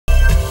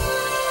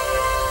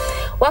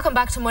Welcome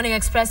back to Morning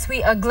Express.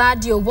 We are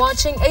glad you're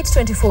watching.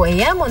 8:24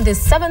 a.m. on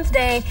this 7th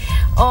day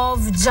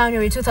of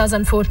January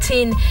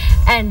 2014.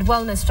 And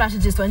wellness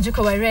strategist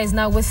Wanjuko Waire is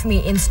now with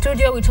me in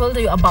studio. We told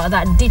you about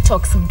that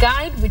detox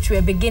guide, which we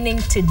are beginning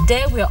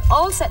today. We are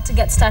all set to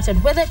get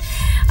started with it.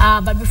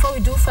 But before we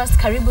do, first,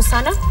 Karibu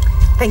Sana.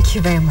 Thank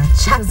you very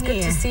much. It was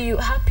good to see you.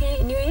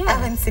 Happy New Year. I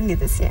haven't seen you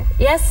this year.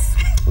 Yes.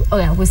 Oh,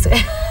 yeah, we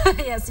say.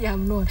 Yes, you have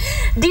known.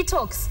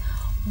 Detox.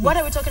 What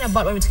are we talking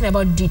about when we're talking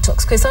about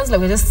detox? Because it sounds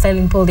like we're just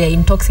telling people they're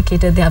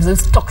intoxicated, they have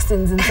those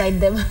toxins inside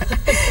them.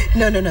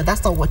 No,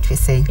 that's not what we're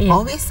saying. Yeah.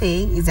 All we're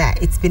saying is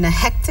that it's been a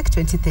hectic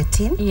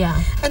 2013.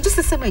 Yeah. And just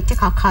the same way we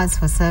take our cars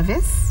for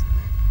service,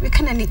 we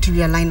kind of need to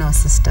realign our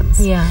systems.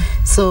 Yeah.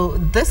 So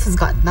this has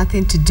got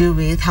nothing to do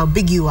with how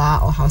big you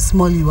are or how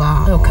small you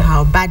are, okay, or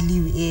how badly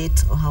you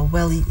eat or how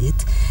well you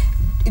eat.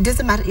 It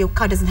doesn't matter. Your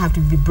car doesn't have to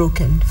be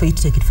broken for you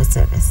to take it for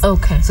service.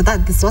 Okay. So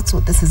that's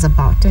what this is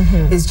about.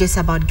 It's just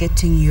about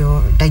getting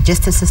your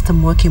digestive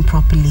system working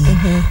properly,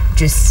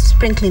 just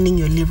spring cleaning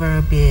your liver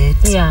a bit,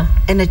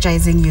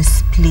 energizing your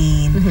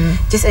spleen,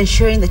 just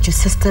ensuring that your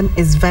system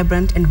is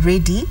vibrant and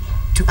ready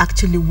to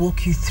actually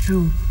walk you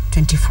through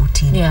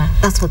 2014. Yeah,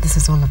 that's what this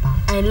is all about.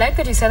 I like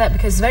that you said that,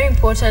 because it's very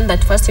important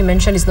that first you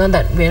mentioned it's not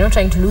that we're not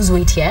trying to lose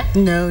weight here.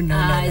 No,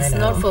 it's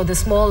not for the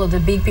small or the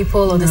big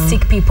people or the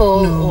sick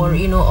people or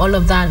all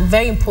of that.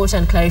 Very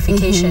important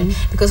clarification,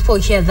 because people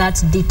hear that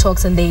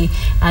detox and they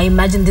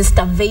imagine this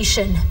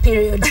starvation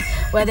period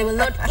where they will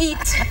not eat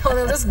or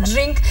they'll just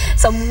drink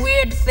some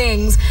weird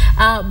things.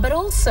 But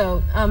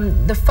also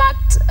the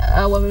fact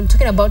when we're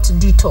talking about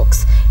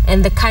detox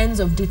and the kinds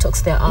of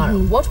detox there are,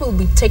 what will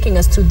be taking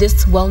us to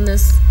this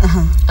wellness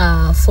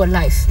for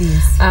life?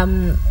 Yes.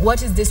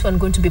 What is this one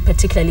going to be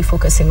particularly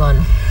focusing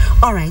on?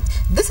 All right,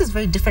 this is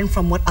very different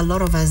from what a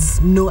lot of us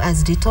know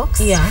as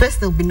detox. Yeah. First,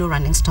 there'll be no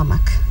running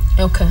stomach.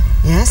 Okay.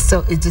 Yes,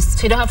 so it just...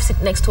 So you don't have to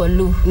sit next to a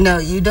loo? No,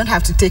 you don't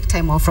have to take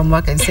time off from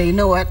work and say, you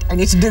know what, I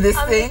need to do this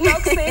thing.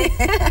 Detoxing.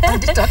 I'm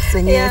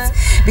detoxing,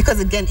 yes.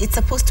 Because again, it's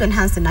supposed to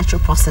enhance the natural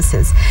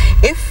processes.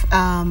 If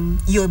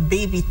your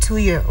baby,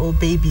 2-year-old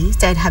baby,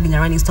 started having a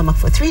running stomach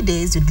for 3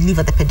 days, you'd leave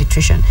at the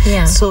pediatrician.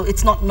 Yeah. So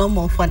it's not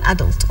normal for an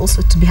adult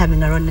also to be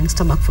having a running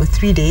stomach for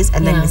 3 days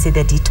and then we say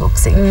they're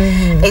detoxing.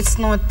 It's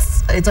not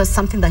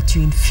something that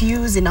you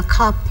infuse in a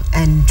cup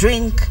and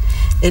drink.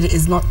 It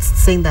is not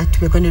saying that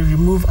we're going to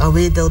remove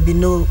away. There'll be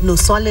no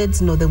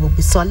solids. No, there will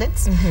be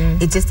solids.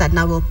 It's just that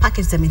now we'll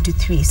package them into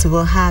 3. So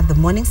we'll have the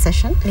morning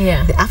session,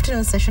 the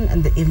afternoon session,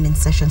 and the evening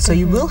session. So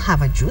you will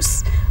have a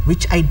juice,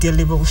 which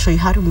ideally we'll show you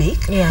how to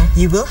make.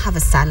 You will have a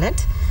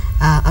salad,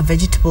 a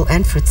vegetable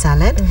and fruit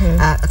salad,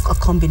 a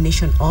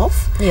combination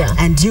of,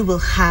 and you will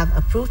have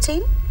a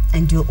protein,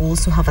 and you'll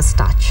also have a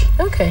starch.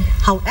 Okay.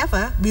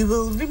 However, we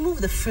will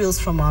remove the frills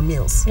from our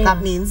meals.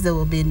 That means there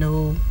will be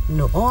no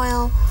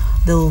oil,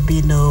 there will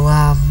be no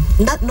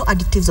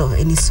additives of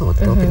any sort.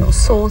 There will be no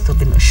salt, there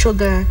will be no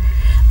sugar,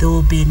 there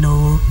will be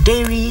no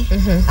dairy,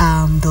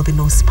 there will be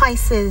no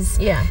spices.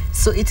 Yeah.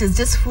 So it is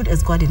just food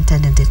as God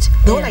intended it.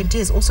 The whole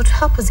idea is also to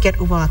help us get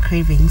over our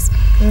cravings.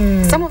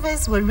 Some of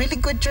us were really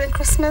good during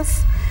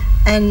Christmas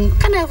and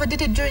kind of overdid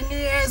it during New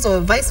Year's, or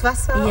vice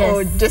versa,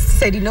 or just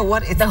said, you know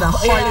what, it's the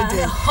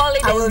holiday.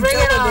 I will deal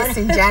with this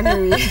in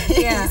January.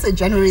 So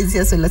January is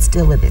here, so let's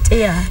deal with it.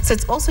 So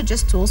it's also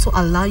just to also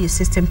allow your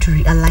system to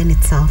realign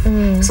itself,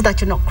 so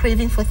that you're not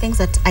craving for things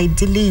that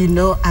ideally,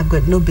 I've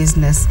got no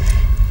business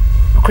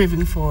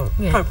craving for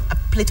a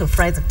plate of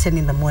fries at 10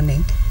 in the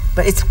morning.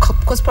 But it's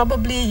because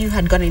probably you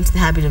had gotten into the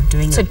habit of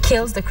doing it. So it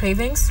kills the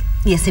cravings?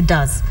 Yes, it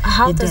does.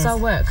 How does that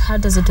work? How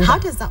does it do How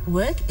does that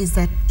work is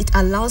that it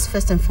allows,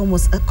 first and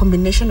foremost, a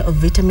combination of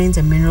vitamins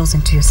and minerals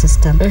into your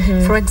system.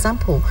 For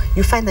example,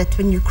 you find that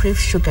when you crave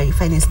sugar, you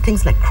find it's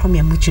things like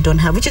chromium, which you don't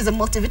have, which is a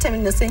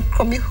multivitamin. You're saying,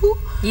 chromium who?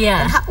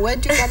 Yeah. And where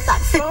do you get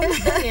that from?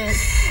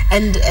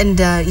 And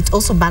it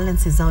also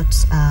balances out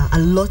a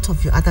lot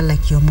of your other,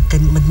 like your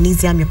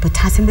magnesium, your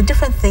potassium, the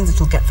different things that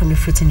you'll get from your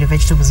fruits and your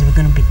vegetables. We're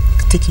going to be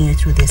taking you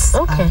through this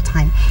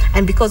time.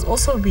 And because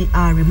also we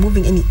are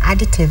removing any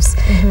additives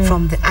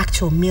from the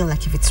actual meal,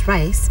 like if it's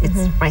rice,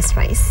 it's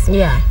rice.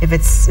 Yeah. If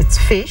it's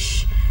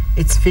fish,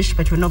 it's fish,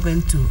 but we're not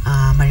going to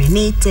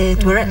marinate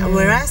it.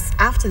 Whereas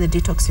after the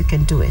detox, you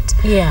can do it.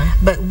 Yeah.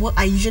 But what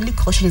I usually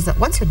caution is that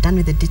once you're done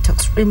with the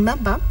detox,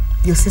 remember,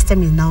 your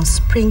system is now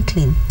spring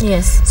clean.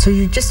 Yes. So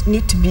you just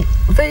need to be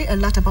very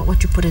alert about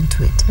what you put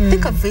into it.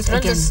 Think of it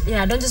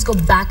again. Don't just go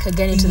back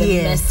again into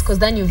the mess, because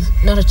then you've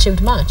not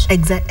achieved much.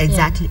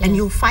 Exactly. And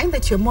you'll find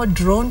that you're more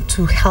drawn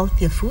to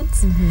healthier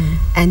foods,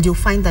 and you'll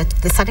find that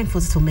there's certain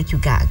foods that will make you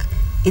gag.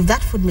 If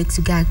that food makes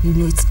you gag,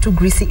 it's too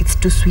greasy, it's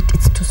too sweet,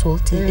 it's too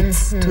salty,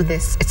 it's too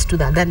this, it's too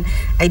that, then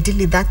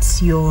ideally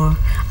that's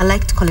I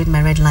like to call it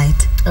my red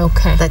light.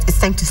 Okay. That it's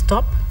time to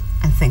stop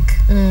and think,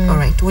 all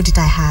right, what did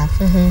I have?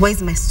 Why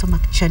is my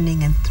stomach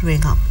churning and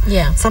throwing up?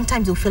 Yeah.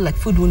 Sometimes you'll feel like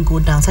food won't go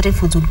down. Certain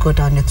foods would go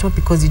down your throat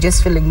because you're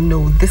just feeling,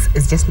 no, this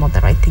is just not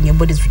the right thing. Your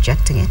body's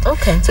rejecting it.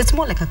 Okay. So it's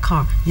more like a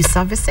car. You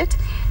service it,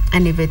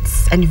 and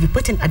if you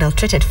put in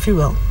adulterated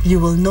fuel, you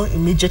will know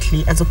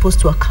immediately, as opposed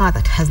to a car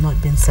that has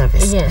not been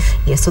serviced.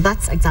 Yes. So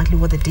that's exactly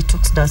what the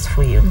detox does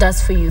for you.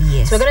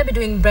 Yes. So we're going to be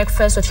doing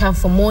breakfast, what you have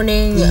for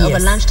morning, over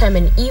lunchtime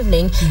and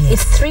evening.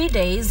 It's 3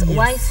 days.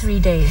 Why 3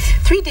 days?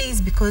 3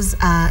 days because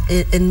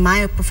in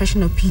my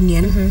professional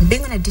opinion,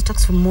 being on a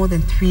detox for more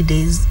than 3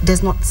 days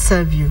does not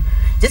serve you.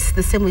 Just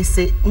the same way,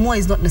 say more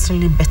is not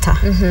necessarily better.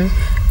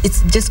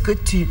 It's just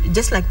good to,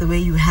 just like the way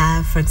you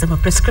have, for example,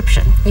 a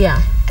prescription.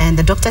 And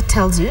the doctor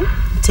tells you,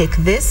 take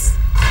this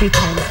three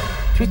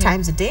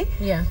times a day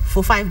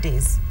for 5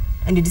 days.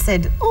 And you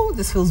decide, oh,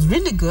 this feels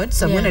really good,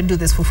 so I'm going to do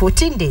this for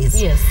 14 days.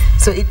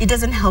 So it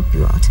doesn't help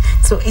you out.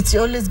 So it's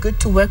always good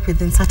to work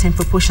within certain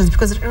proportions,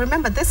 because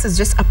remember, this is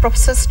just a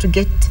process to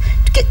get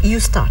you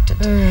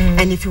started.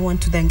 And if you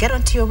want to then get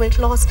onto your weight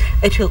loss,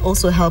 it will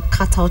also help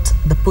cut out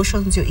the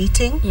portions you're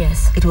eating.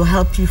 It will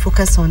help you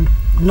focus on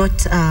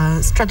not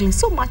struggling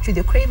so much with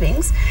your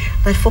cravings,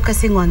 but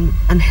focusing on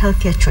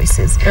healthier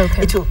choices.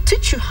 It will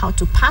teach you how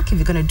to pack if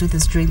you're going to do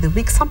this during the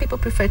week. Some people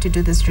prefer to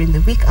do this during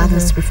the week,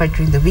 others prefer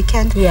during the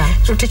weekend.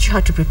 It will teach you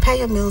how to prepare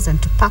your meals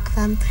and to pack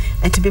them,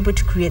 and to be able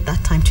to create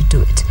that time to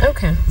do it.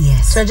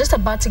 So we're just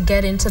about to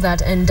get into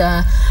that, and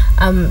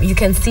you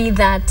can see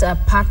that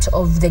part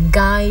of the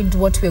guide,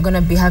 what we're going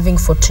to be having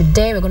for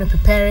today. We're going to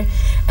prepare it,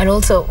 and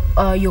also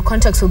your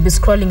contacts will be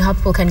scrolling how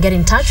people can get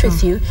in touch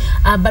with you.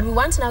 But we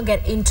want to now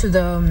get into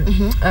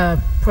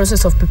the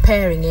process of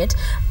preparing it.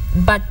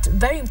 But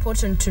very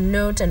important to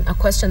note, and a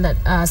question that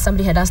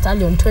somebody had asked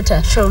earlier on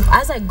Twitter.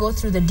 As I go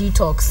through the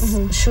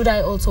detox, should I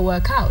also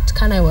work out?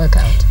 Can I work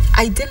out?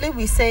 Ideally,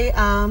 we say,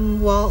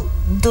 well,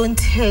 don't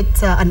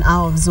hit an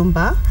hour of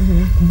Zumba,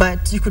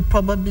 but you could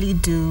probably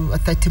do a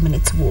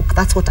 30-minute walk.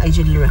 That's what I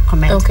usually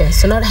recommend.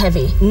 So not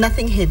heavy.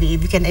 Nothing heavy.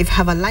 If you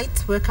have a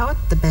light workout,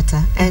 the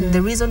better. And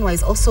the reason why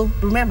is also,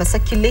 remember,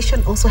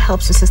 circulation also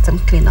helps your system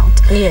clean out.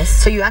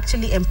 So you're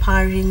actually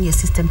empowering your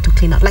system to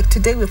clean out. Like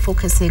today, we're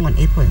focusing on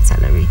apple and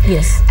celery.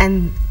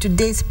 And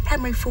today's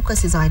primary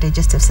focus is our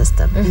digestive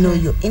system. You know,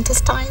 your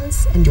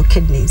intestines and your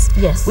kidneys.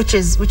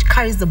 Which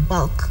carries the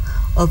bulk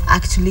of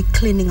actually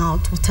cleaning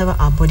out whatever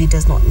our body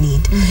does not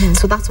need.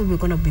 So that's what we're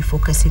going to be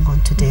focusing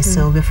on today.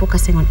 So we're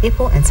focusing on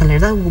apple and celery.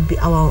 That will be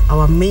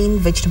our main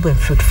vegetable and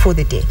fruit for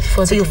the day.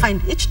 So you'll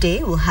find each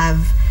day we'll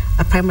have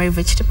a primary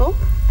vegetable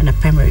and a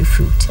primary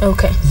fruit.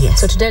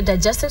 So today,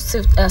 digestive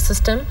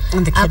system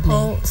and the kidney.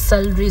 Apple,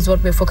 celery is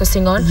what we're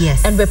focusing on.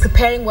 And we're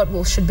preparing what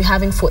we should be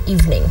having for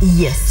evening.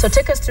 So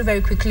take us through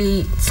very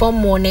quickly for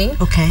morning.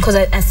 Because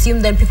I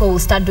assume then people will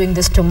start doing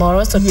this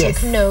tomorrow. So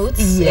take notes.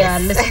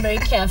 Listen very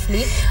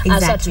carefully.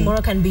 So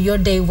tomorrow can be your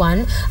day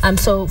one.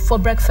 So for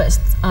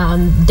breakfast,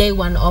 day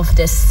one of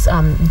this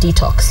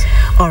detox.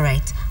 All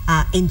right.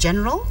 In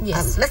general,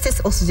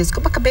 let's just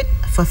go back a bit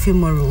for a few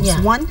more rules.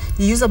 One,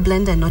 you use a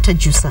blender, not a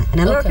juicer.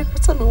 And a lot of people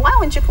tell me, why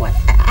won't you go? I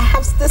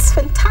have this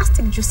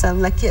fantastic juicer.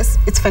 I'm like, yes,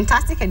 it's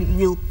fantastic, and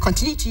you'll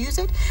continue to use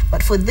it.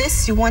 But for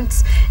this, you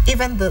want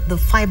even the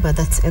fiber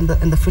that's in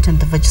the fruit and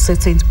the veg. So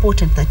it's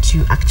important that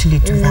you actually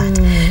do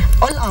that.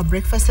 All our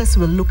breakfasts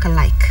will look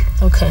alike.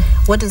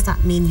 What does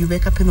that mean? You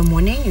wake up in the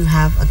morning, you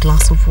have a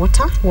glass of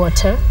water.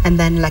 And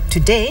then, like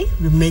today,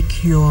 we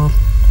make your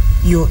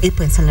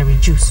apple and celery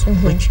juice,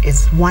 which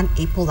is 1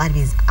 apple, that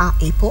is our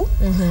apple,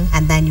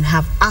 and then you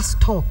have a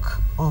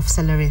stalk of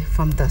celery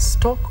from the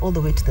stalk all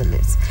the way to the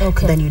leaves.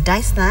 Then you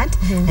dice that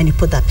and you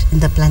put that in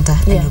the blender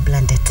and you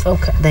blend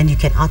it. Then you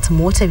can add some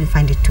water if you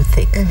find it too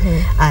thick,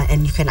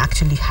 and you can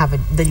actually have it.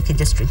 Then you can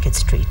just drink it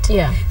straight.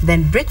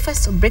 Then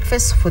breakfast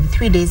for the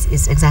 3 days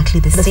is exactly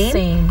the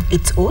same.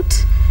 It's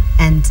oat.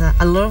 And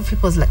a lot of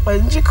people's like, well,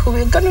 Njiko,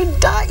 we're gonna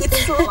die.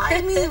 It's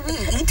slimy.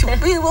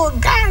 We will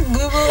gag.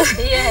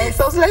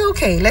 So I was like,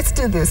 okay, let's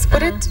do this.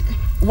 Put it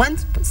 1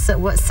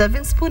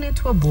 serving spoon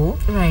into a bowl.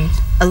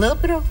 A little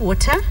bit of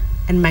water,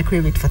 and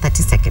microwave it for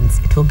 30 seconds.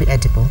 It will be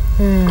edible.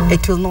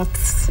 It will not,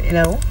 you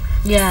know.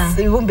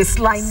 So you won't be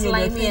slimy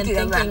and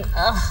thinking,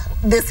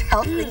 this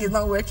health thing is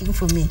not working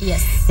for me.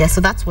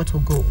 So that's what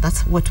we'll go.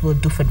 That's what we'll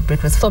do for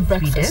breakfast. For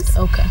 3 days.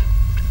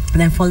 And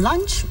then for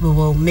lunch, we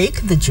will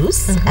make the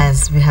juice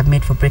as we have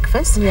made for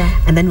breakfast.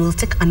 And then we'll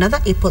take another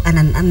apple and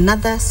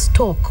another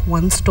stalk,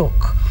 1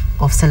 stalk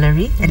of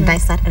celery, and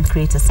dice that and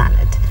create a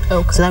salad.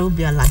 So that will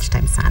be our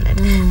lunchtime salad.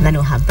 And then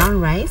we'll have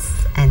brown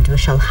rice, and we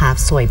shall have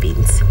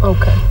soybeans.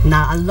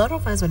 Now, a lot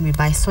of us, when we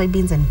buy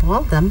soybeans and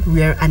boil them,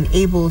 we are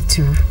unable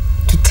to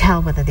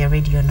tell whether they're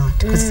ready or not.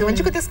 Because when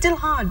you go, they're still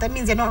hard. That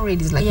means they're not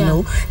ready. It's like,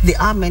 no, they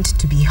are meant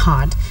to be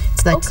hard,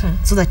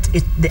 so that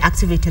they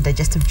activate your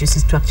digestive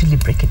juices to actually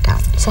break it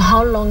down. So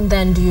how long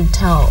then do you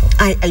tell?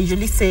 I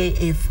usually say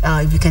if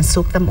you can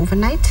soak them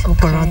overnight,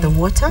 pour out the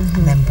water,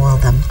 and then boil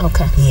them.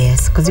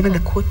 Yes, because even the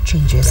coat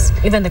changes.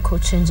 Even the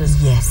coat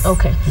changes. Yes. So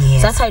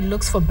that's how it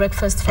looks for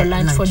breakfast, for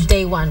lunch, for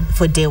day one.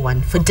 For day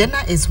one. For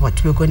dinner is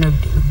what we're going to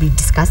be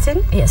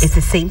discussing. It's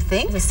the same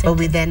thing, but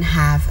we then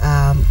have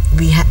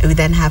we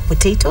then have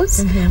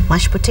potatoes,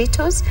 mashed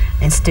potatoes,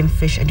 and steamed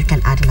fish, and you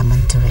can add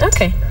lemon to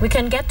it. We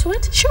can get to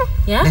it? Sure.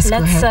 Let's go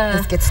ahead.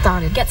 Let's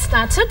get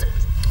started.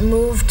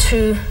 Move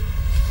to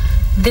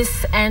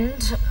this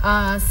end.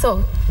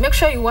 So make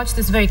sure you watch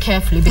this very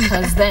carefully,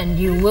 because then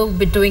you will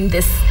be doing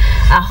this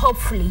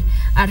hopefully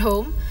at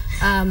home.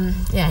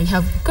 Yeah, you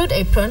have good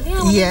apron.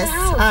 Yeah, yes,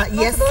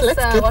 yes. Let's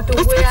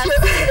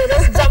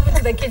let's jump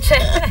into the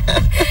kitchen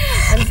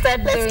and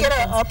start let's doing get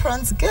our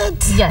aprons good.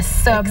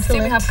 Yes, so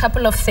we have a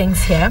couple of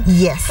things here.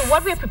 Yes. So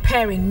what we're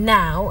preparing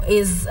now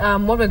is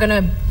what we're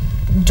gonna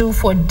do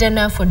for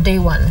dinner for day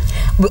one.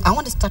 Well, I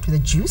want to start with the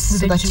juice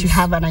so that you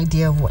have an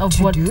idea of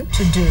what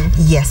to do.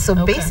 Yes, so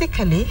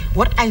basically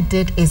what I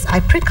did is I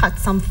pre-cut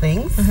some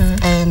things,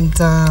 and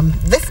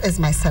this is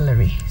my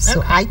celery.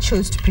 So I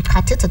chose to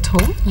pre-cut it at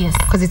home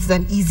because it's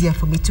then easier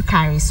for me to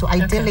carry. So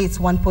ideally it's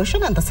one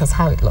portion, and this is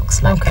how it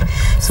looks like.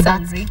 So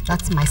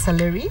that's my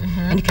celery,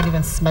 and you can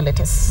even smell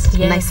it. It's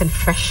nice and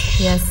fresh.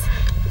 Yes,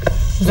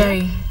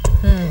 very.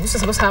 This is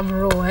supposed to have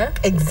raw, eh?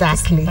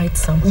 Exactly. Bite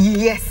some.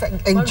 Yes,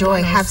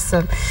 enjoy, have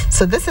some.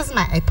 So this is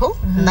my apple,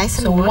 nice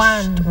and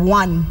washed.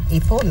 One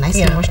apple, nice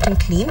and washed and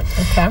clean.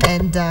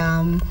 And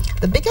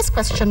the biggest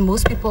question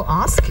most people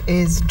ask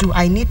is, do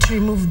I need to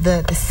remove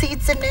the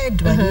seeds in it?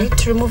 Do I need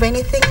to remove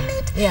anything in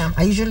it?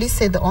 I usually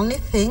say the only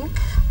thing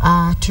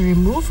to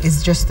remove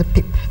is just the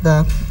pip,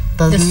 the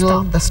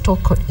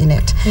stalk in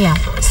it.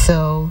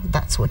 So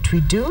that's what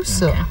we do.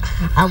 So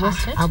I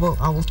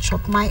will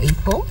chop my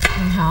apple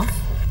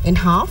in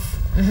half,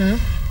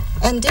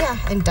 and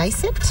and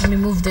dice it. Let me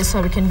move this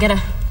so we can get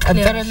a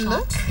better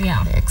look.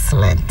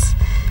 Excellent.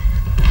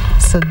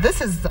 So this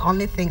is the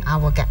only thing I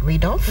will get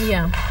rid of.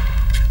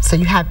 So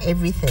you have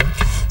everything.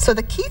 So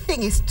the key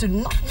thing is to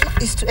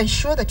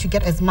ensure that you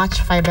get as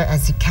much fiber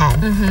as you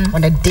can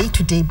on a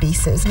day-to-day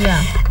basis.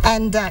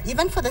 And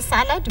even for the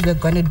salad, we're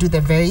going to do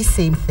the very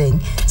same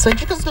thing. So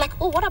people's like,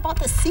 oh, what about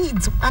the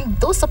seeds? And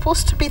those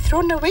supposed to be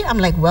thrown away? I'm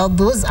like, well,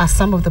 those are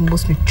some of the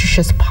most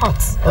nutritious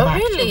parts of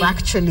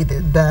actually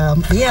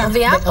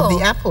the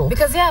apple.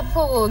 Because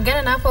people will get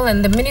an apple,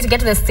 and the minute you get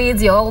to the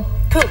seeds, you're all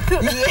poop. You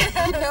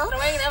know?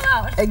 Throwing them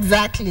out.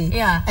 Exactly.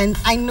 And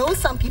I know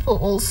some people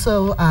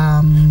also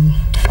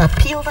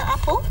peel the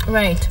apple.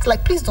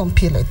 Like, please don't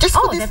peel it. Just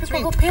for these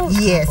people who peel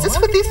just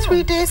for these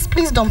 3 days,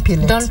 please don't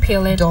peel it. Don't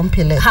peel it. Don't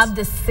peel it. Have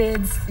the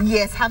seeds.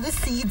 Yes, have the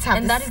seeds. Have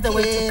and the that is the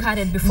way to cut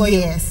it before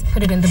you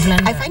put it in the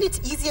blender. I find it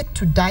easier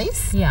to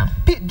dice.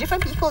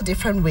 Different people,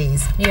 different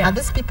ways.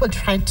 Others people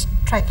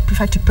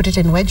prefer to put it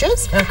in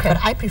wedges. But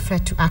I prefer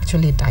to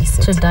actually dice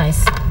it. To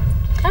dice.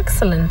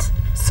 Excellent.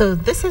 So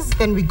this is,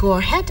 then we go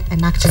ahead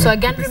and actually. So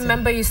again,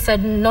 remember you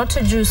said not a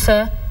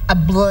juicer. A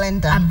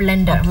blender. A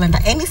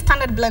blender. Any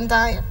standard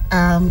blender,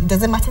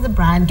 doesn't matter the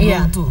brand,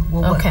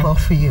 will work well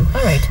for you.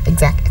 All right.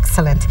 Exactly.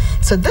 Excellent.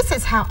 So this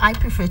is how I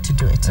prefer to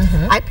do it.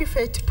 I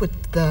prefer to put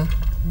the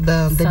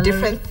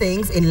different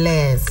things in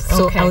layers.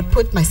 So I would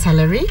put my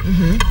celery,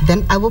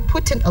 then I will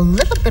put in a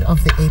little bit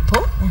of the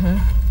apple.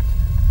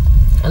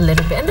 A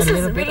little bit. And this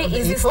is really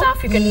easy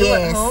stuff you can do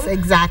at home. Yes,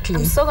 exactly.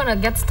 I'm so gonna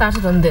get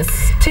started on this.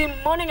 Team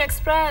Morning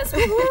Express.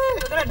 We're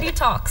gonna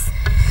detox.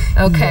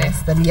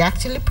 Yes, then we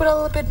actually put a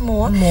little bit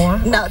more.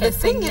 Now the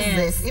thing is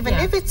this, even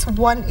if it's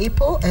one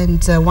apple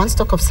and one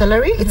stalk of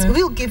celery, it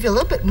will give you a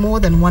little bit more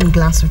than 1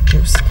 glass of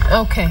juice.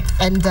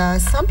 And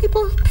some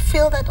people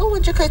feel that, oh,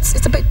 Wanjiko,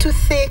 it's a bit too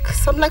thick.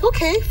 So I'm like,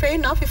 okay, fair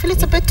enough. You feel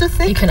it's a bit too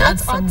thick, you can add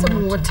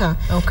some water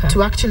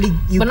to actually,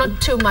 but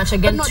not too much,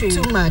 again, but not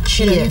too much,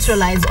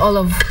 neutralize all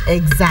of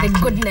the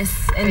goodness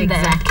in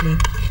there.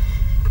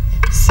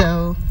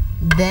 So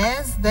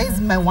there's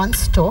my 1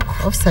 stalk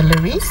of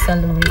celery,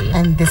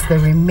 and this the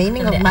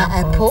remaining of my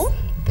apple.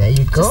 There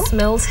you go. It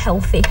smells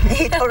healthy.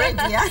 Already,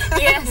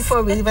 yes.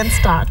 Before we even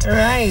start.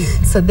 Right.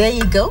 So there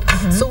you go.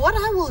 So what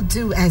I will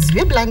do as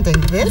we're blending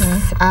this,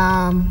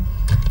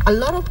 a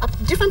lot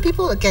of different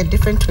people, again,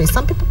 different ways.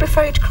 Some people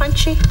prefer it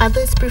crunchy,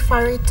 others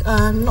prefer it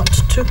not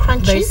too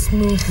crunchy. Very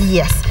smooth.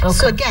 Yes.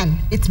 So again,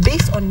 it's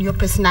based on your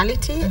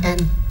personality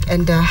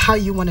and how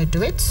you want to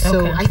do it.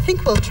 So I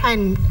think we'll try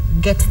and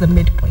get the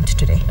midpoint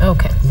today.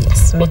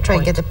 Yes, we'll try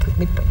and get the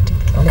midpoint.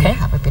 Let me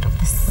have a bit of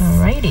this.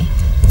 Alrighty.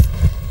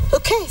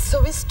 Okay, so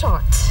we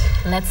start.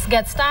 Let's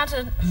get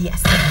started.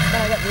 Yes. It's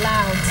gonna get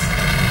loud.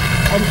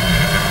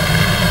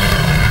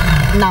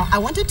 Now, I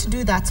wanted to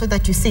do that so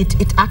that you see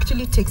it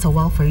actually takes a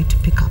while for it to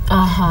pick up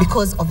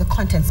because of the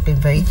contents being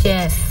very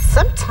thick.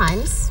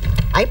 Sometimes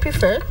I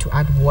prefer to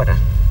add water.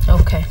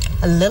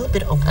 A little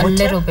bit of water. A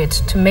little bit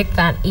to make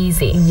that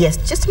easy. Yes,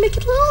 just to make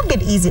it a little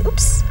bit easy.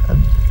 Oops,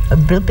 a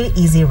little bit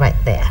easy right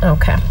there.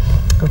 Okay.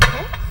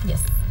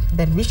 Yes.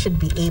 Then we should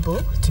be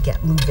able to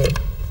get moving.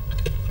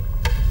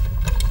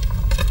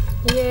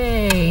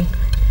 Yay.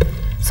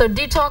 So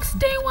detox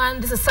day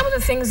 1, this is some of the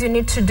things you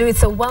need to do.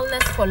 It's a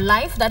wellness for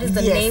life. That is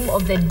the name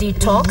of the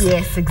detox.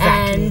 Yes,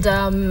 exactly.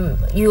 And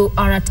you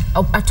are at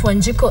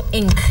Wanjiko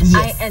Inc.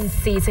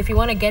 INC. So if you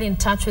want to get in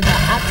touch with her,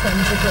 at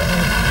Wanjiko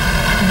Inc.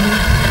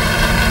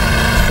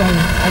 Sorry,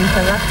 I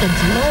interrupted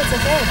you. No, it's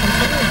okay.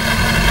 Continue.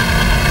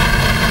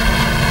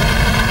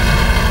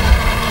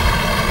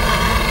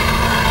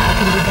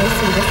 Can you guys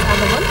see this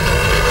other one?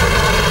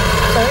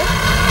 Sorry?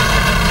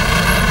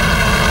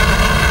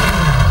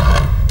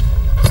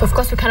 So of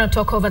course we cannot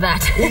talk over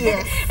that.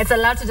 Yes. It's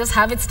allowed to just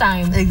have its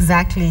time.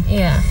 Exactly.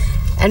 Yeah.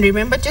 And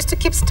remember just to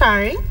keep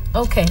stirring.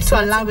 Okay.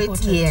 To allow it,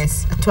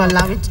 to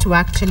allow it to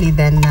actually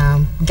then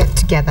get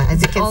together.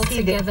 As you can all see,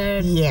 together.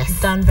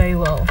 Yes. Done very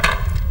well.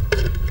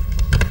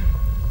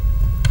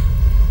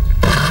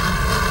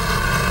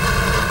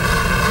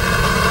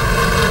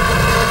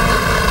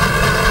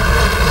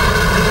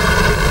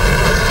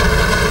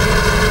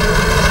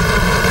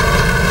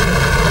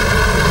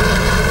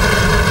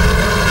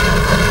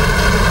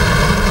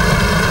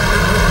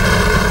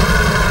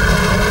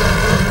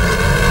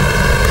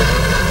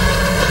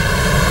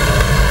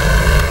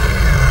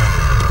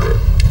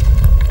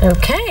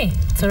 Okay,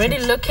 it's already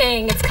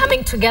looking, it's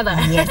coming together.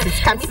 Yes, it's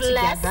coming it's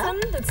together.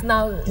 Lessened. It's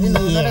now,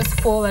 not as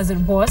full as it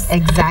was.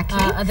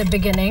 Exactly. At the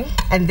beginning.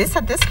 And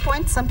at this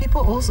point, some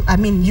people also,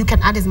 you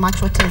can add as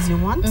much water as you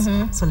want.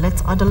 So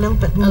let's add a little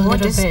bit more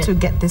to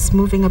get this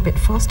moving a bit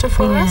faster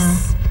for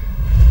us.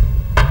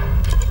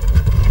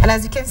 And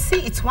as you can see,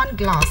 it's 1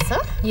 glass.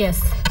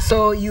 Yes.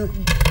 So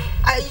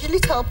I usually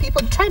tell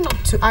people, try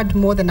not to add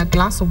more than a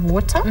glass of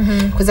water,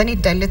 because then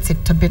it dilates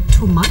it a bit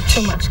too much.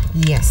 Too much.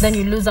 Yes. Then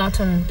you lose out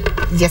on...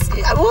 Yes.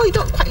 Well, you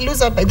don't quite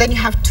lose out, but then you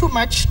have too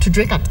much to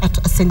drink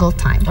at a single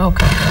time.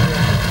 Okay.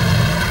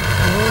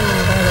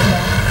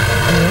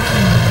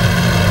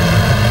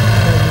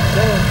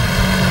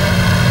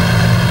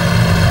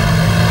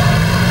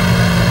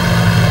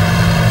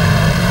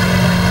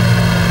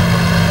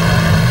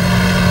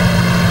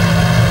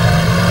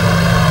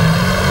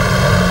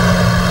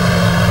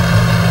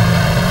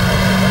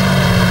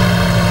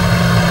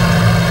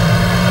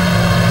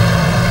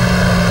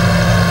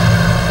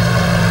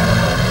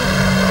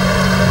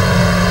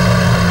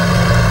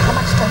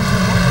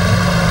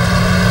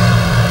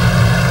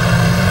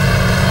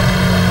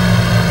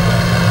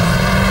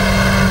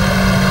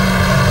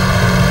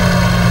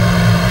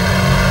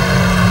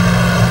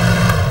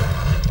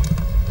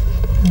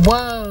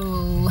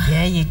 Whoa.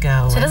 There you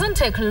go. So it doesn't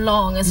take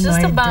long. It's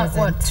just about,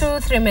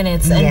 2-3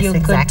 minutes and you're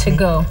good to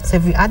go. So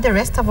if we add the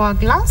rest of our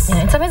glass.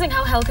 Yeah, it's amazing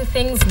how healthy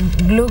things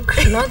look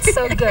not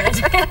so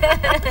good.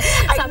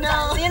 I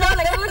know.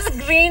 Like it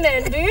looks green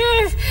and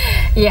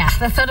yeah,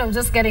 I thought of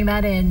just getting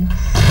that in.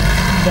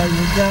 There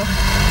you go.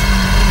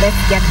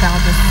 Let's get down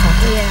this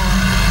stuff.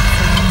 Yeah.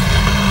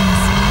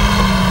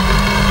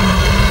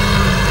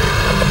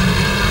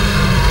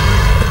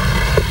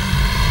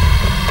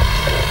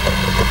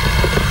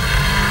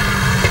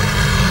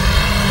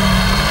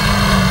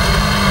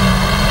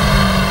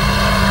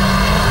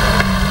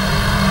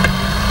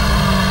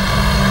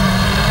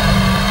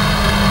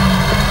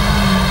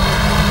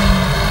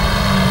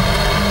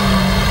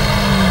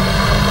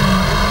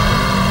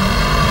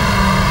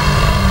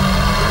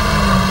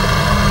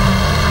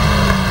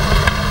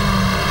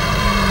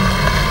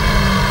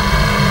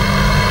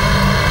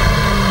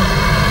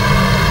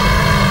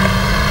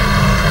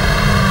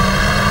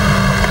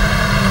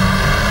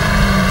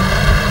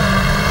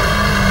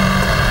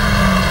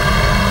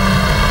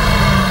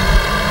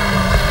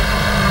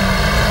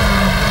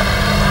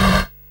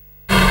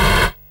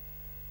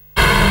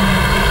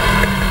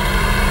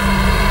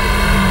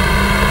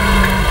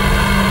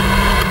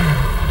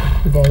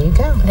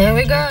 There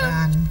we go.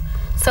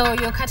 So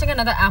you're cutting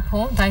another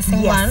apple,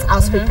 dicing one. Yes, I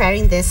was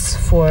preparing this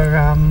for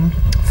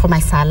my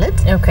salad.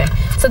 Okay,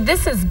 so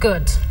this is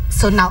good.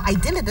 So now,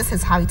 ideally, this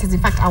is how it is. In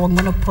fact, I'm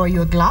going to pour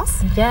you a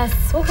glass. Yes,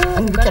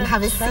 and we can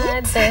have a seat.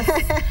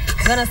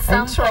 I'm going to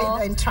sample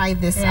and try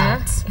this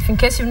out. If in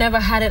case you've never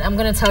had it, I'm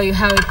going to tell you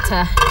how it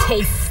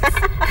tastes.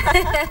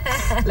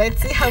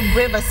 Let's see how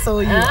brave a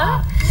soul you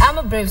are. I'm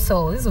a brave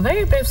soul. This is a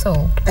very brave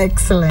soul.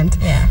 Excellent.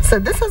 Yeah. So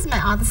this is my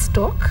other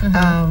stalk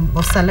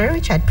of celery,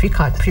 which I'd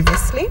pre-cut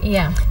previously.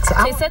 Yeah.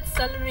 So you said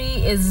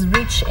celery is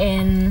rich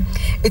in...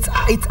 It's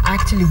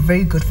actually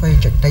very good for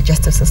your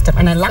digestive system.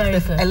 And I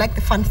like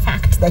the fun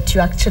fact that you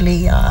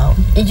actually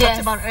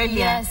talked about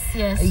earlier.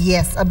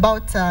 Yes,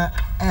 about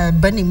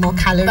burning more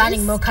calories.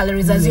 Burning more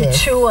calories as you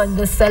chew on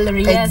the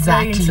celery. Yes,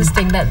 very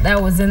interesting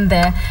that was in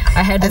there.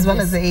 I heard as well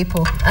as the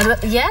apple.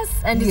 Yes,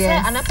 and you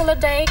said an apple a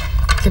day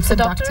keeps the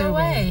doctor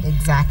away.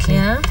 Exactly.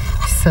 Yeah.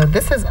 So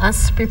this is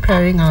us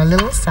preparing our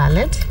little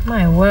salad.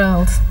 My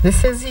world.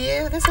 This is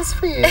you. This is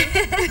for you.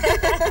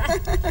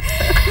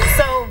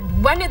 So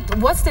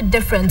what's the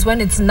difference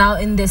when it's now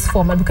in this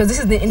format? Because this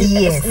is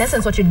in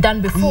essence what you've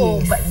done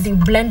before, but you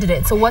blended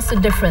it. So what's the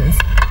difference?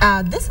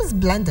 This is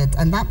blended,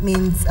 and that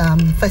means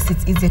first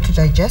it's easier to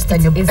digest,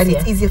 and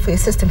it's easier for your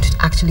system to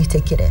actually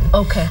take it in.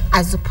 Okay.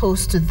 As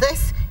opposed to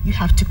this, you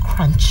have to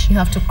crunch. You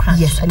have to crunch.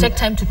 Yes. And take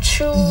time to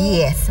chew.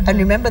 Yes. And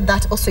remember,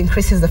 that also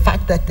increases the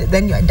fact that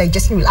then your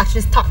digestion will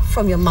actually start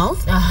from your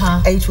mouth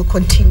and it will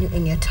continue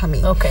in your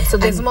tummy. Okay. So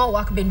there's more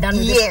work being done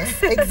with this.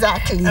 Yes,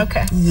 exactly.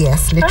 Okay.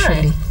 Yes,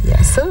 literally. Right.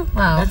 Yeah. So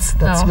that's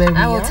where we are.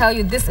 I will tell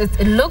you this,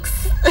 it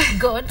looks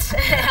good,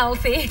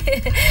 healthy.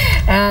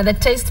 The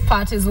taste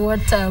part is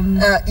what...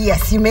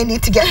 yes, you may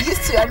need to get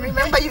used to. And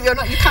remember, you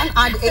can't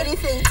add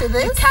anything to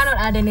this. You cannot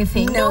add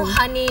anything. No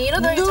honey. You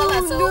know, you tell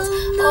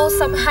ourselves,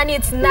 some honey,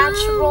 it's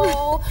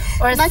natural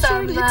or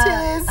natural some... it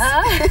is.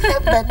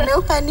 But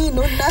no honey,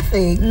 no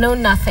nothing. No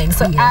nothing.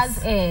 So yes.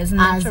 as is,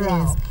 natural.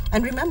 As is.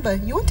 And remember,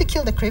 you want to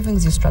kill the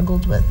cravings you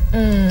struggled with.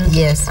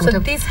 Yes. So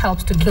this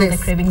helps to kill the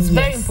cravings.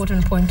 Yes. Very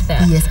important point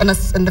there. Yes,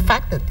 and the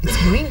fact that it's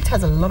green, it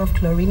has a lot of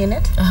chlorine in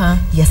it.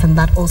 Yes, and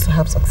that also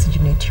helps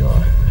oxygenate your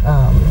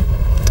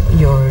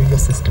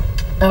system.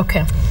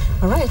 Okay.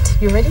 All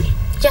right, you ready?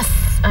 Yes,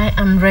 I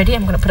am ready.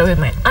 I'm going to put away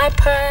my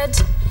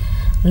iPad.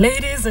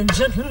 Ladies and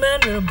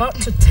gentlemen, we're about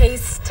to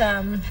taste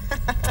some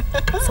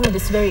of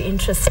this very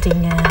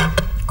interesting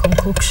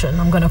concoction.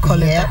 I'm going to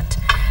call it that.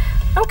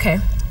 Okay.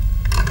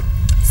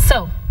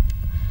 So,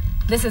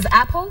 this is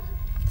apple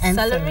and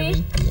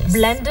celery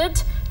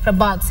blended for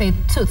about, say,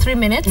 2-3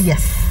 minutes.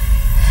 Yes.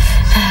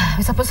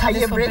 We're supposed to have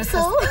this for breakfast.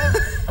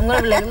 I'm going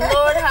to be like,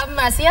 Lord have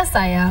mercy. Yes,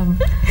 I am.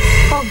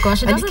 Oh,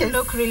 gosh. It doesn't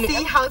look really...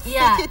 See how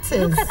thick it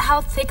is. Look at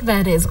how thick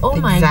that is. Oh,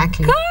 my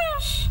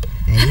gosh.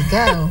 There you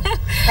go.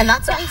 And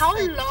that's so how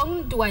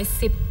long do I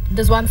sip?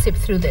 Does one sip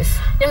through this?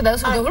 You know,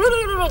 those who go,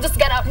 no, just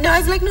get out. No,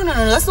 it's like, no,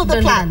 that's not the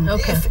plan.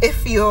 Okay.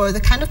 If you're the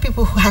kind of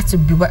people who have to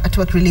be at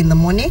work really in the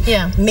morning,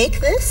 make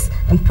this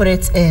and put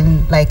it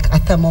in like a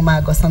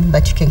thermomag or something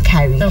that you can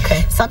carry.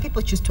 Okay. Some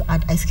people choose to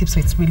add ice cubes so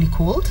it's really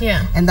cold.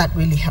 Yeah. And that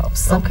really helps.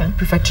 Some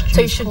prefer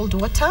to use cold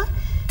water.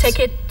 Take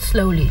it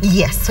slowly.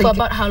 Yes. So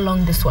about how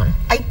long this one?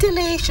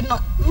 Ideally, should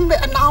not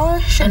an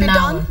hour should be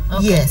done.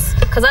 Okay. Yes.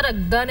 Because I'd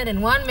have done it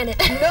in 1 minute.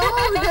 No.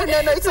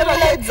 It's on a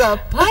heads up.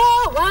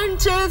 1,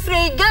 2,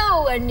 3,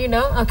 go, and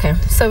Okay.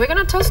 So we're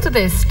gonna toast to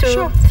this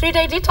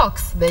 3-day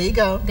detox. There you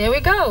go. There we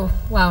go.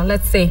 Wow.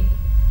 Let's see.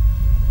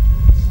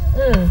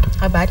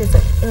 How bad is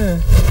it?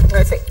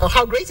 Let's see. Oh,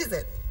 how great is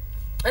it?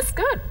 It's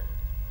good.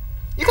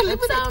 You can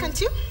live with it,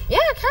 can't you? Yeah,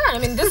 I can. I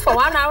mean, this for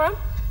 1 hour.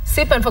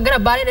 Sip and forget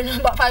about it in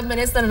about 5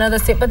 minutes, then another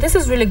sip. But this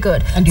is really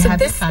good. And you so have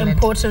this is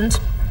important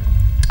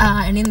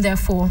and in there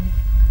for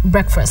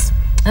breakfast.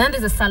 And then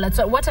there's a salad.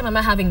 So what time am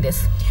I having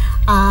this?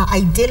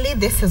 Ideally,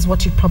 this is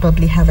what you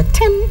probably have at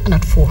 10 and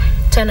at 4.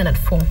 10 and at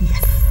 4.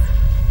 Yes.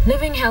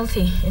 Living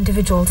healthy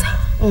individuals.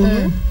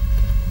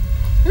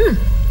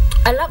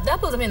 I love the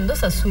apples. I mean,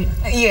 those are sweet.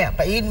 Yeah,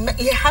 but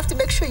you have to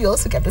make sure you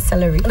also get the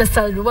celery. The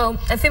celery. Well,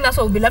 I think that's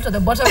what will be left at the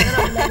bottom.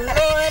 And then I'm like,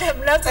 Lord, I've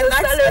left the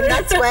celery. And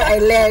that's why I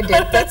layered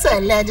it. That's why I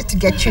layered it to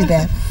get you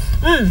there.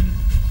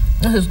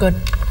 This is good.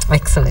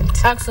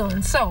 Excellent.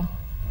 Excellent. So,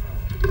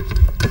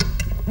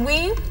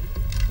 we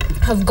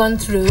have gone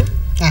through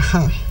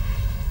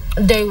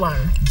day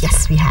 1.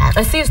 Yes, we have.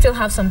 I see you still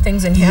have some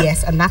things in here.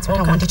 Yes, and that's what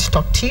I wanted to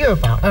talk to you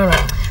about. All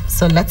right.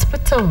 So let's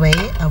put away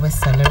our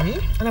celery.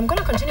 And I'm going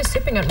to continue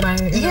sipping at my...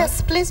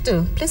 Yes, please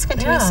do. Please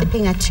continue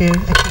sipping at your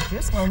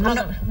juice. Well, I'm not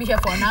going to be here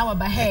for an hour,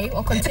 but hey,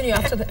 we'll continue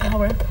after the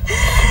hour.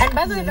 And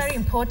by the way, very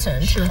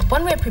important,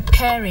 when we're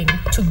preparing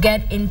to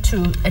get into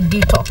a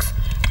detox,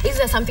 is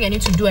there something I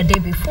need to do a day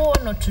before,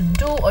 not to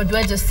do, or do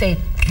I just say,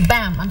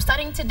 bam, I'm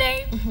starting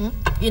today,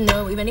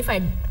 even if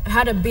I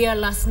had a beer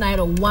last night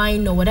or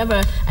wine or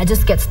whatever, I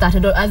just get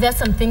started? Or are there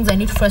some things I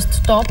need first to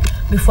stop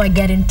before I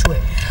get into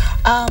it?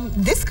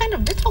 This kind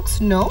of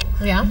detox, no.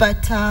 Yeah.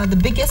 But the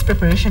biggest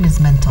preparation is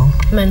mental.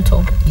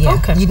 Mental. Yeah.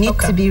 Okay. You need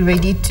to be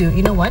ready to,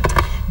 you know what?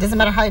 Doesn't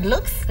matter how it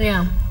looks.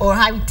 Yeah. Or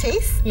how it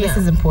tastes. Yeah. This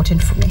is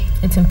important for me.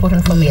 It's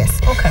important for me.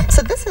 Yes. Okay.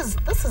 So this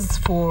is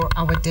for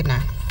our dinner.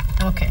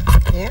 Okay.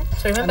 Yeah.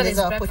 So remember, this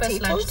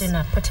breakfast, lunch,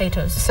 dinner,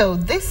 potatoes. So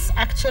this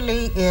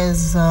actually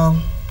is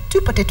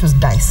 2 potatoes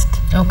diced.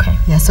 Okay.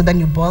 Yeah. So then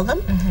you boil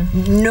them.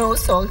 No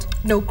salt,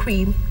 no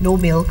cream, no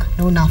milk,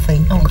 no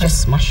nothing. Okay. And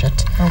just smash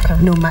it. Okay.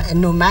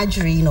 No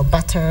margarine, no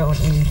butter or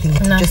anything.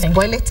 Nothing. Just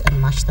boil it and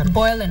mash them.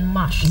 Boil and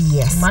mash.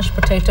 Yes. Mashed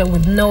potato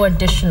with no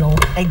additional.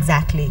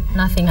 Exactly.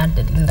 Nothing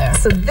added in there.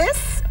 So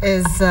this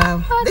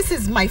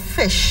is my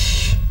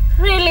fish.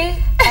 Really?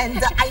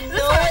 And I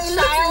know it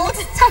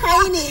looks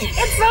tiny.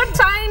 It's so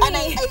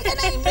tiny. And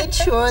I made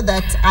sure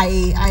that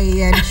I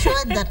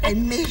ensured that I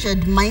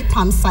measured my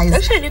palm size.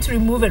 Actually, I need to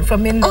remove it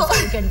from in there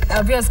so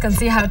our viewers can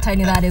see how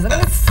tiny that is. I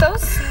mean, it's so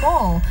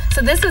small.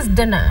 So this is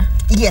dinner.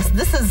 Yes,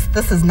 this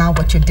is now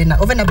what your dinner.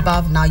 Over and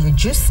above now your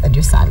juice and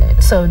your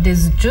salad. So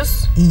there's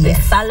juice,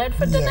 there's salad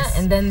for dinner,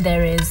 and then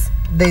there's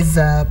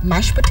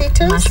mashed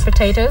potatoes. Mashed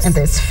potatoes. And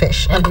there's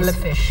fish. And there's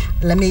fish.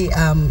 Let me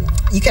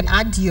you can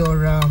add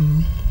your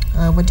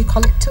what do you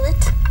call it to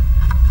it?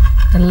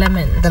 The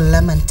lemon. The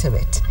lemon to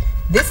it.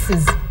 This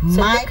is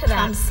my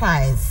palm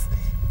size.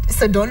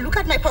 So don't look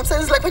at my palm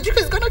size. It's like, Majuka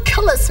is going to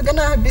kill us. We're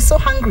going to be so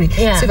hungry.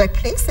 Yeah. So if I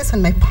place this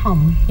on my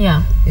palm,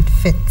 it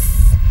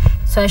fits.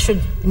 So I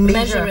should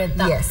measure it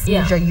down. Yes,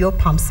 measure your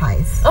palm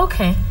size.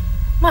 Okay.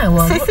 My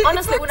word.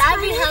 Honestly, would I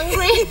be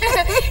hungry?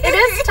 It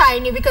is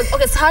tiny because,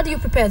 so how do you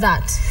prepare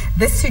that?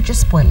 This, you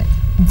just boil it.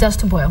 Just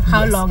to boil.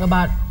 How long?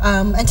 About?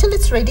 Until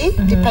it's ready,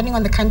 depending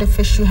on the kind of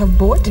fish you have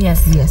bought.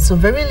 Yes. Yes. So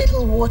very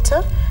little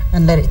water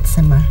and let it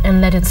simmer.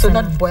 And let it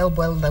simmer. So not boil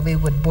the way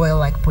we would boil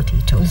like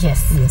potatoes.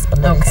 Yes. Yes, but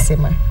let it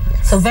simmer. Yes.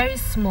 So very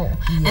small.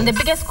 Yes. And the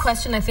biggest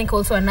question, I think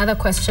also another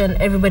question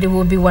everybody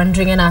will be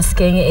wondering and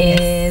asking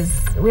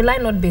is, will I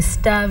not be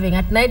starving?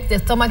 At night the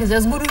stomach is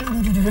just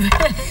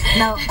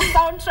now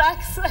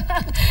soundtracks.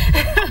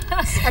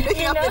 And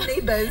waking up the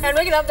neighbors. And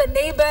waking up the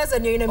neighbors,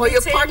 and you're in a or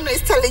meeting. Your partner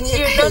is telling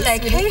you. You know,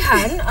 like, hey,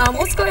 hun,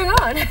 what's going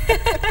on?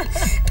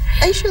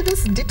 Are you sure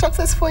this detox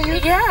is for you?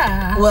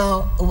 Yeah.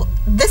 Well,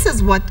 this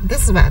is where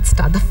it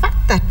starts. The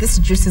fact that these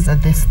juices are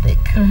this thick,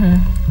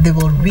 they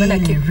will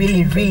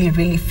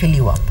really fill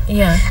you up.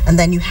 Yeah. And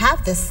then you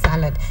have this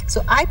salad.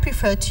 So I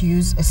prefer to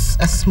use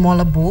a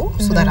smaller bowl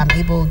so that I'm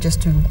able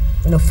just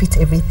to fit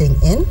everything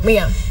in.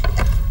 Yeah.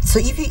 So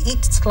if you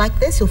eat like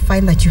this, you'll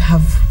find that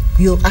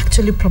you'll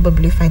actually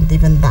probably find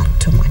even that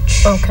too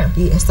much. Okay.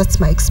 Yes, that's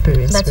my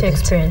experience. That's your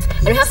experience. Yes.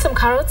 And we have some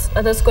carrots.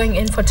 Are those going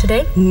in for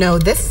today? No,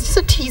 this is just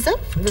a teaser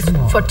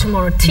for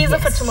tomorrow. Teaser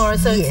for tomorrow.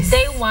 So it's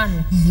day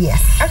 1.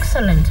 Yes.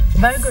 Excellent.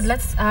 Very good.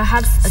 Let's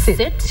have a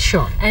sit.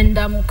 Sure. And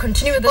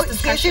continue with this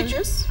discussion. Here's your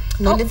juice.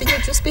 Not leaving your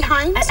juice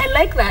behind. I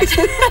like that.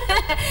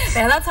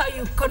 Yeah, that's how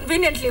you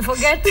conveniently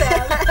forget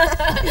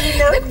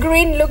the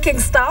green-looking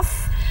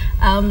stuff.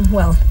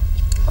 Well,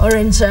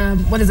 orange.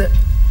 What is it?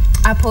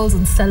 Apples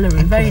and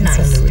celery. Very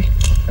nice. Celery.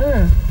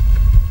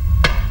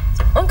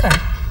 Okay.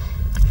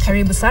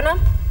 Karibu sana.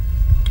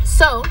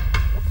 So,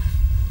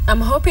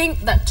 I'm hoping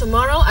that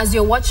tomorrow, as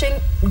you're watching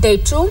day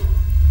 2,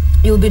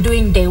 you'll be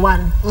doing day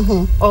 1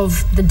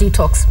 of the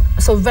detox.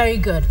 So very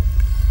good.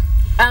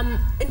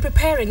 In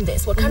preparing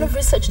this, what kind of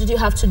research did you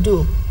have to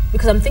do?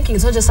 Because I'm thinking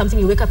it's not just something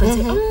you wake up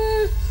and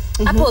say,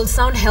 apples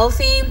sound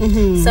healthy,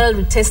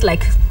 celery tastes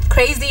like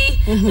crazy,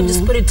 and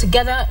just put it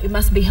together, it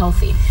must be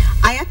healthy.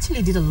 I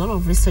actually did a lot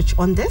of research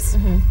on this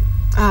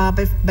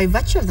by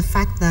virtue of the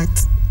fact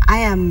that I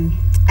am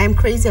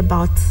crazy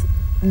about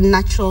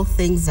natural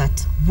things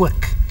that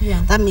work.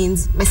 Yeah. That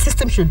means my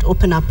system should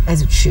open up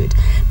as it should.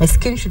 My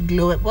skin should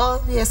glow.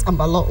 Well, yes,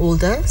 I'm a lot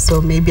older,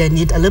 so maybe I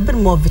need a little bit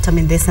more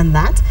vitamin this and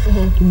that.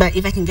 But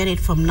if I can get it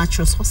from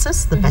natural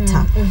sources, the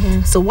better.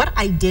 So what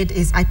I did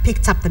is I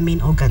picked up the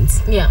main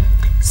organs. Yeah.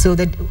 So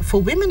that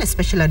for women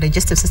especially, our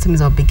digestive system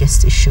is our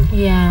biggest issue.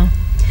 Yeah.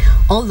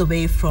 All the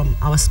way from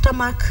our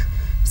stomach,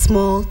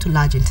 small to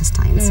large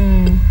intestines.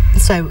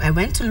 So I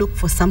went to look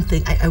for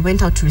something. I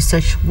went out to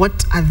research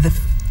what are the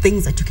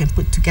things that you can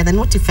put together and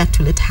what effect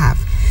will it have,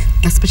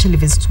 especially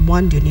if it's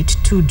 1, do you need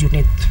 2, do you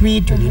need 3,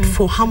 do you need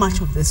 4, how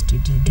much of this do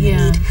you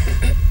need?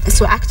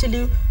 So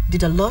actually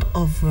did a lot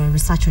of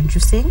research on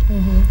juicing,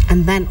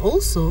 and then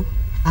also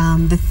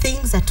the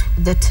things that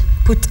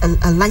put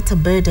a lighter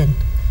burden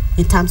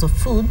in terms of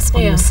foods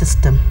on your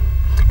system.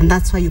 And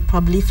that's why you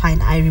probably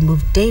find I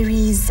removed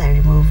dairies, I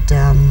removed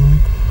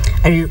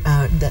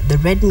the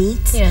red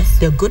meats. Yes.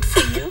 They're good for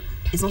you.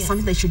 It's not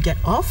something that you should get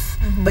off,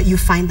 but you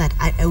find that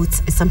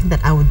it's something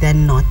that I would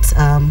then not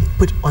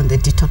put on the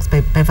detox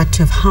by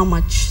virtue of how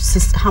much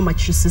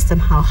your system,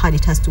 how hard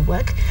it has to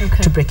work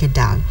to break it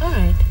down. All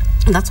right.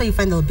 And that's why you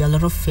find there'll be a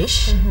lot of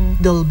fish,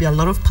 there'll be a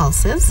lot of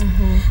pulses,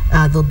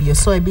 there'll be your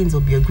soybeans,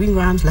 there'll be your green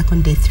grams, like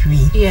on day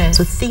 3. Yes.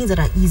 So things that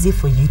are easy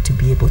for you to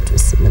be able to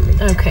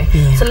assimilate. Okay.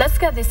 So let's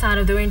get this out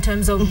of the way in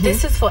terms of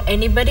this is for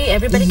anybody.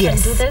 Everybody can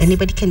do this?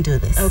 Anybody can do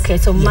this. Okay,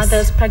 so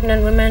mothers,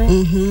 pregnant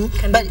women.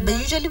 But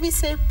usually we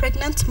say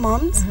pregnant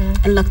moms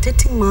and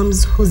lactating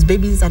moms whose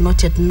babies are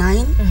not yet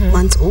 9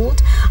 months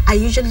old. I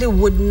usually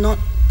would not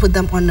put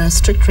them on a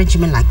strict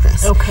regimen like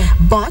this. Okay.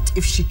 But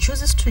if she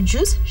chooses to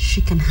juice, she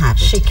can have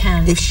it. She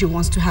can. If she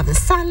wants to have the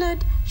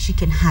salad, she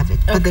can have it.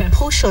 Okay. But the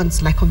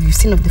portions, like you've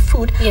seen of the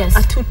food,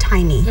 are too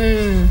tiny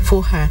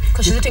for her.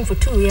 Because she's eating for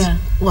 2,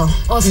 Well,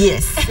 also.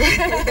 Yes.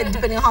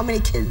 Depending on how many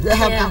kids,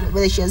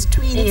 whether she has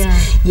twins.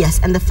 Yes.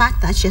 And the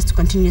fact that she has to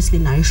continuously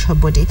nourish her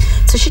body.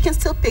 So she can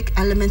still pick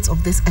elements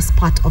of this as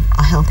part of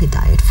a healthy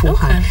diet for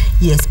her.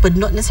 Yes, but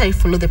not necessarily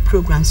follow the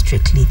program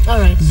strictly. All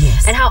right.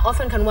 Yes. And how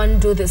often can one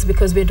do this?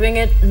 Because we're doing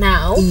it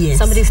now. Yes.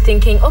 Somebody's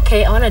thinking,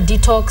 okay, I want to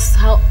detox.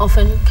 How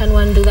often can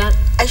one do that?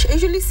 I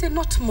usually say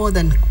not more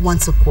than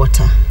once a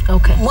quarter.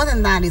 Okay. More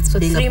than that is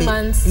being 3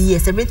 months.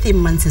 Yes, every 3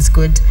 months is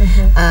good.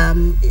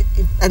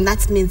 And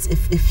that means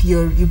if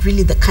you're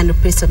really the kind of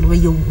person where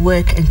your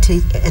work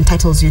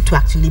entitles you to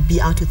actually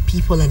be out with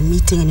people and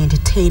meeting and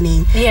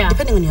entertaining,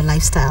 depending on your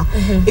lifestyle.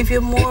 If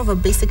you're more of a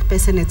basic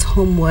person, it's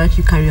homework.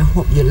 You carry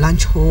your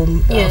lunch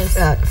home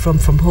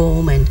from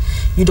home, and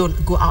you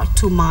don't go out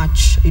too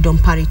much. You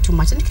don't party too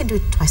much, and you can do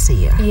it twice a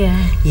year.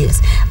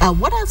 Yes.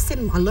 What I've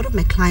seen a lot of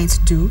my clients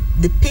do,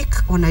 they pick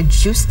on a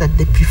juice that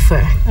they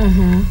prefer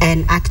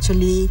and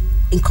actually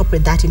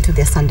incorporate that into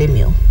their Sunday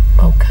meal.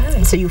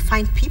 Okay. So you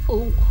find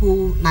people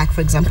who, like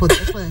for example, the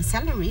apple and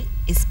celery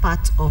is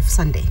part of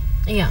Sunday.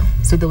 Yeah.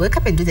 So they wake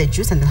up and do their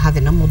juice, and they'll have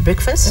their normal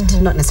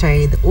breakfast, not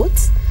necessarily the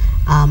oats.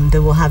 They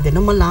will have their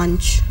normal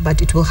lunch,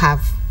 but it will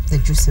have the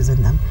juices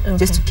in them,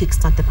 just to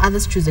kickstart them.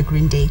 Others choose a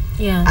green day.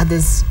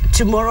 Others,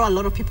 tomorrow, a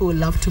lot of people will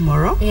love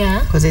tomorrow.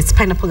 Because it's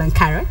pineapple and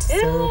carrot.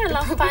 I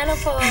love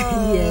pineapple.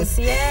 Yes.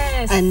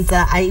 And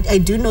I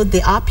do know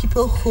there are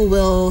people who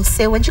will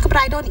say, but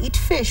I don't eat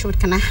fish. What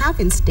can I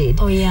have instead?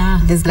 Oh, yeah.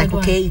 There's like,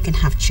 okay, you can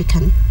have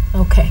chicken.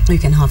 Okay. You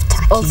can have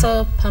tacky.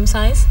 Also palm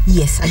size?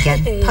 Yes,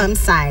 again, palm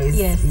size.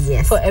 Yes.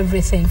 Yes. For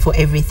everything. For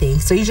everything.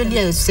 So usually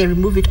I say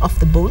remove it off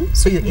the bone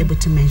so you're able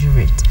to measure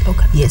it.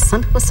 Okay. Yes.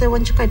 Some people say,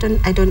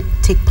 Wanjiku, I don't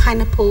take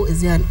pineapple.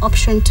 Is there an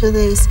option to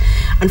this?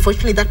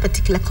 Unfortunately, that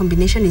particular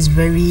combination is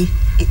very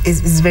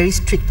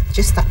strict,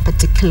 just that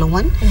particular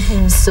one.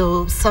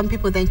 So some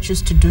people then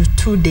choose to do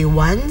 2 day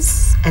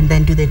ones and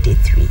then do the day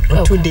 3,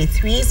 or 2 day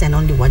 3s and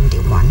only 1 day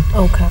 1.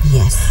 Okay.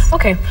 Yes.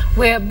 Okay.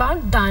 We're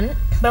about done.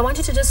 But I want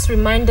you to just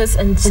remind us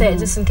and say,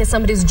 just in case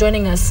somebody's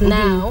joining us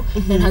now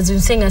and has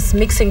been seeing us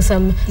mixing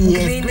some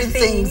green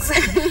things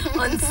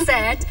on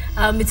set.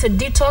 It's a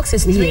detox.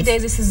 It's 3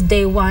 days. This is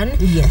day 1.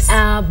 Yes.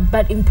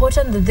 But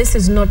important that this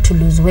is not to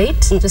lose weight.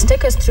 Just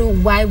take us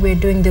through why we're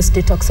doing this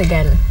detox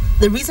again.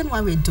 The reason why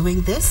we're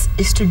doing this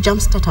is to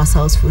jumpstart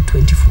ourselves for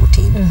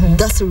 2014.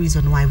 That's the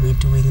reason why we're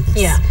doing this.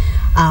 Yeah.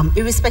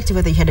 Irrespective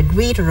whether you had a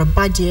great or a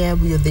bad year,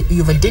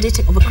 you overdid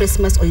it over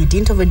Christmas or you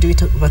didn't overdo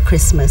it over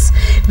Christmas,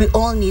 we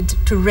all need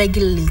to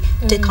regularly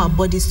take our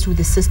bodies through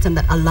the system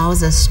that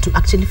allows us to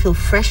actually feel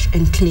fresh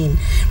and clean.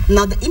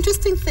 Now, the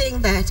interesting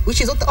thing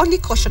which is the only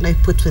caution I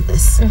put with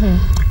this,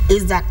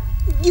 is that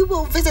you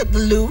will visit the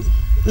loo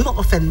more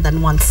often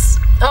than once.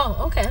 Oh,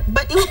 okay.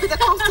 But it will be the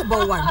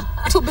comfortable one.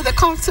 It will be the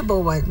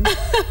comfortable one.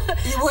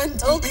 You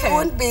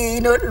won't be,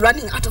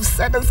 running out of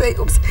set and say,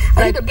 oops,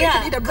 I need a break,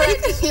 I need a break.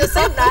 You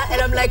said that, and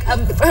I'm like,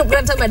 I'm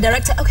going to tell my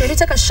director, okay, we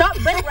take a short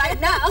break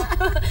right now.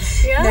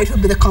 No, it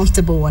will be the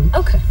comfortable one.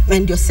 Okay.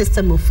 And your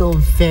system will feel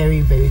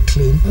very, very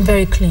clean.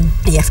 Very clean.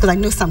 Yes, because I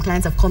know some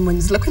clients have come and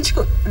it's like,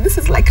 this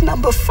is like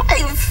number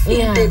 5.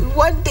 Yeah.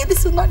 One day,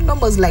 this is not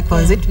normal. It's like, well,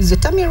 is your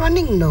tummy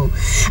running? No.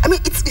 I mean,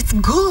 it's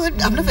good.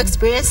 I've never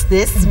experienced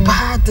this,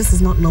 but this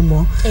is not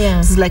normal. Yeah.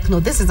 It's like, no,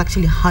 this is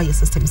actually how your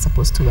system is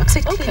supposed to work. So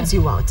it cleans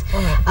you out.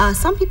 Right.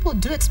 Some people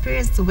do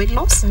experience the weight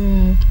loss.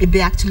 They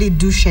actually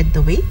do shed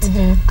the weight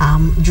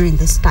during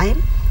this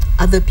time.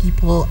 Other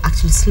people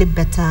actually sleep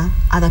better.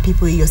 Other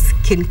people, your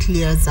skin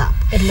clears up.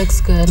 It looks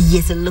good.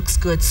 Yes, it looks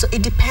good. So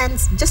it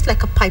depends, just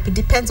like a pipe, it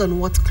depends on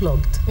what's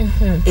clogged.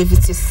 If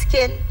it's your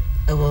skin,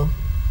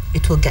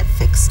 it will get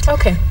fixed.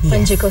 Okay.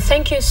 Yes. Wanjiku,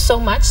 thank you so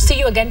much. See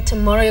you again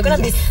tomorrow. You're going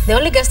to be the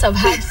only guest I've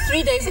had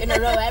 3 days in a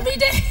row every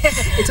day.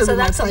 So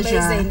that's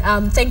amazing.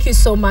 Thank you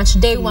so much.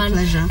 Day 1.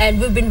 Pleasure. And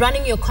we've been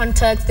running your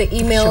contacts, the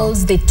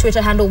emails, the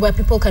Twitter handle where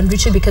people can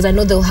reach you, because I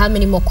know they'll have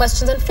many more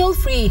questions. And feel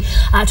free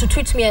to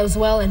tweet me as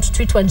well, and to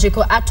tweet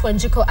Wanjiku at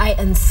Wanjiku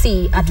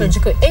INC, at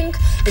Wanjiku Inc.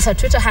 It's her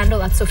Twitter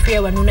handle, at Sophia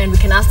Wanuna, and we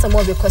can ask some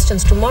more of your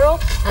questions tomorrow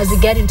as we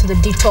get into the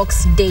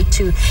detox day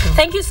 2.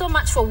 Thank you so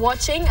much for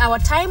watching. Our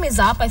time is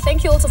up. I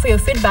thank you also for your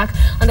feedback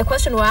on the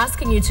question we're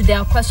asking you today,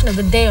 our question of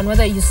the day, on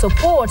whether you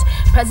support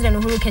President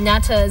Uhuru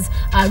Kenyatta's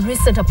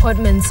recent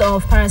appointments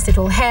of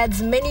parastatal heads.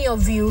 Many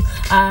of you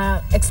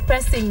are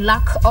expressing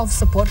lack of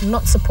support,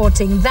 not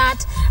supporting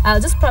that.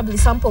 I'll just probably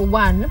sample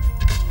one.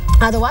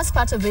 The worst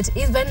part of it,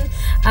 even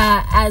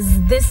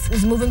as this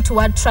is moving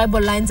toward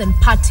tribal lines and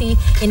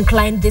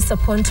party-inclined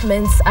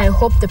disappointments, I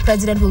hope the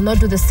president will not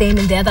do the same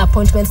in the other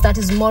appointments. That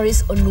is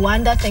Maurice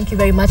Onwanda. Thank you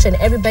very much, and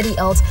everybody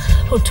else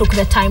who took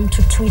the time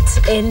to tweet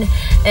in.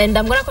 And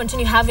I'm going to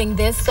continue having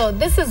this. So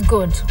this is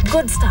good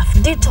stuff.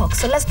 Detox.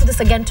 So let's do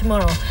this again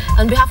tomorrow.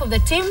 On behalf of the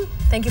team,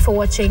 thank you for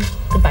watching.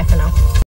 Goodbye for now.